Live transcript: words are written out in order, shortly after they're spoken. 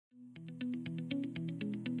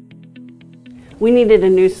We needed a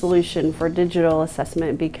new solution for digital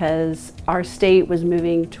assessment because our state was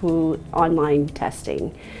moving to online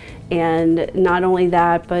testing. And not only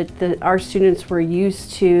that, but our students were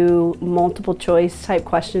used to multiple choice type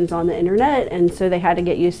questions on the internet, and so they had to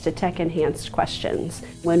get used to tech enhanced questions.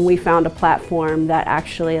 When we found a platform that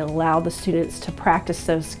actually allowed the students to practice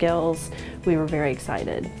those skills, we were very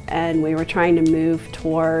excited. And we were trying to move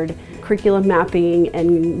toward curriculum mapping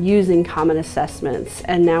and using common assessments.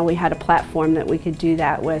 And now we had a platform that we could do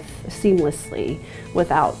that with seamlessly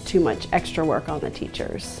without too much extra work on the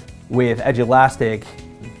teachers. With Edulastic,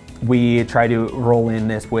 we try to roll in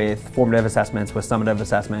this with formative assessments, with summative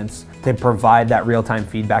assessments, to provide that real-time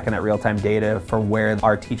feedback and that real-time data for where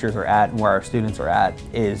our teachers are at and where our students are at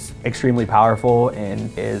is extremely powerful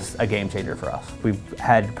and is a game changer for us. We've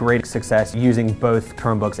had great success using both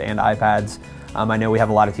Chromebooks and iPads. I know we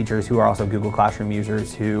have a lot of teachers who are also Google Classroom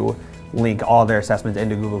users who link all their assessments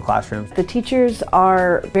into Google Classroom. The teachers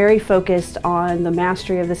are very focused on the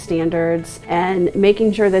mastery of the standards and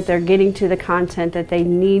making sure that they're getting to the content that they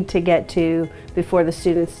need to get to before the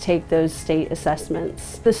students take those state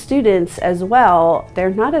assessments. The students as well, they're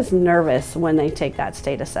not as nervous when they take that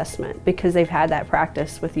state assessment because they've had that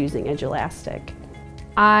practice with using Edulastic.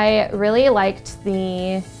 I really liked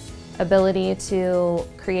the ability to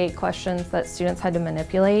create questions that students had to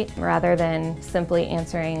manipulate rather than simply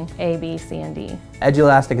answering A, B, C, and D.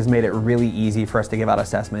 Edulastic has made it really easy for us to give out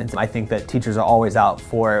assessments. I think that teachers are always out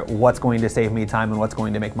for what's going to save me time and what's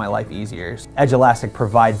going to make my life easier. Edulastic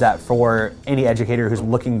provides that for any educator who's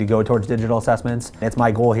looking to go towards digital assessments. It's my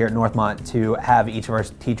goal here at Northmont to have each of our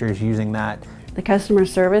teachers using that. The customer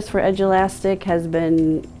service for Edulastic has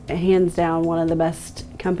been hands down one of the best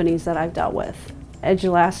companies that I've dealt with.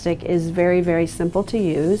 Edulastic is very, very simple to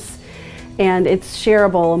use, and it's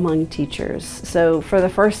shareable among teachers. So for the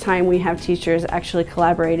first time, we have teachers actually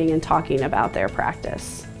collaborating and talking about their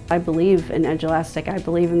practice. I believe in Edulastic, I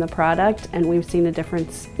believe in the product, and we've seen a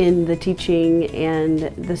difference in the teaching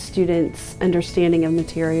and the students' understanding of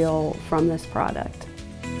material from this product.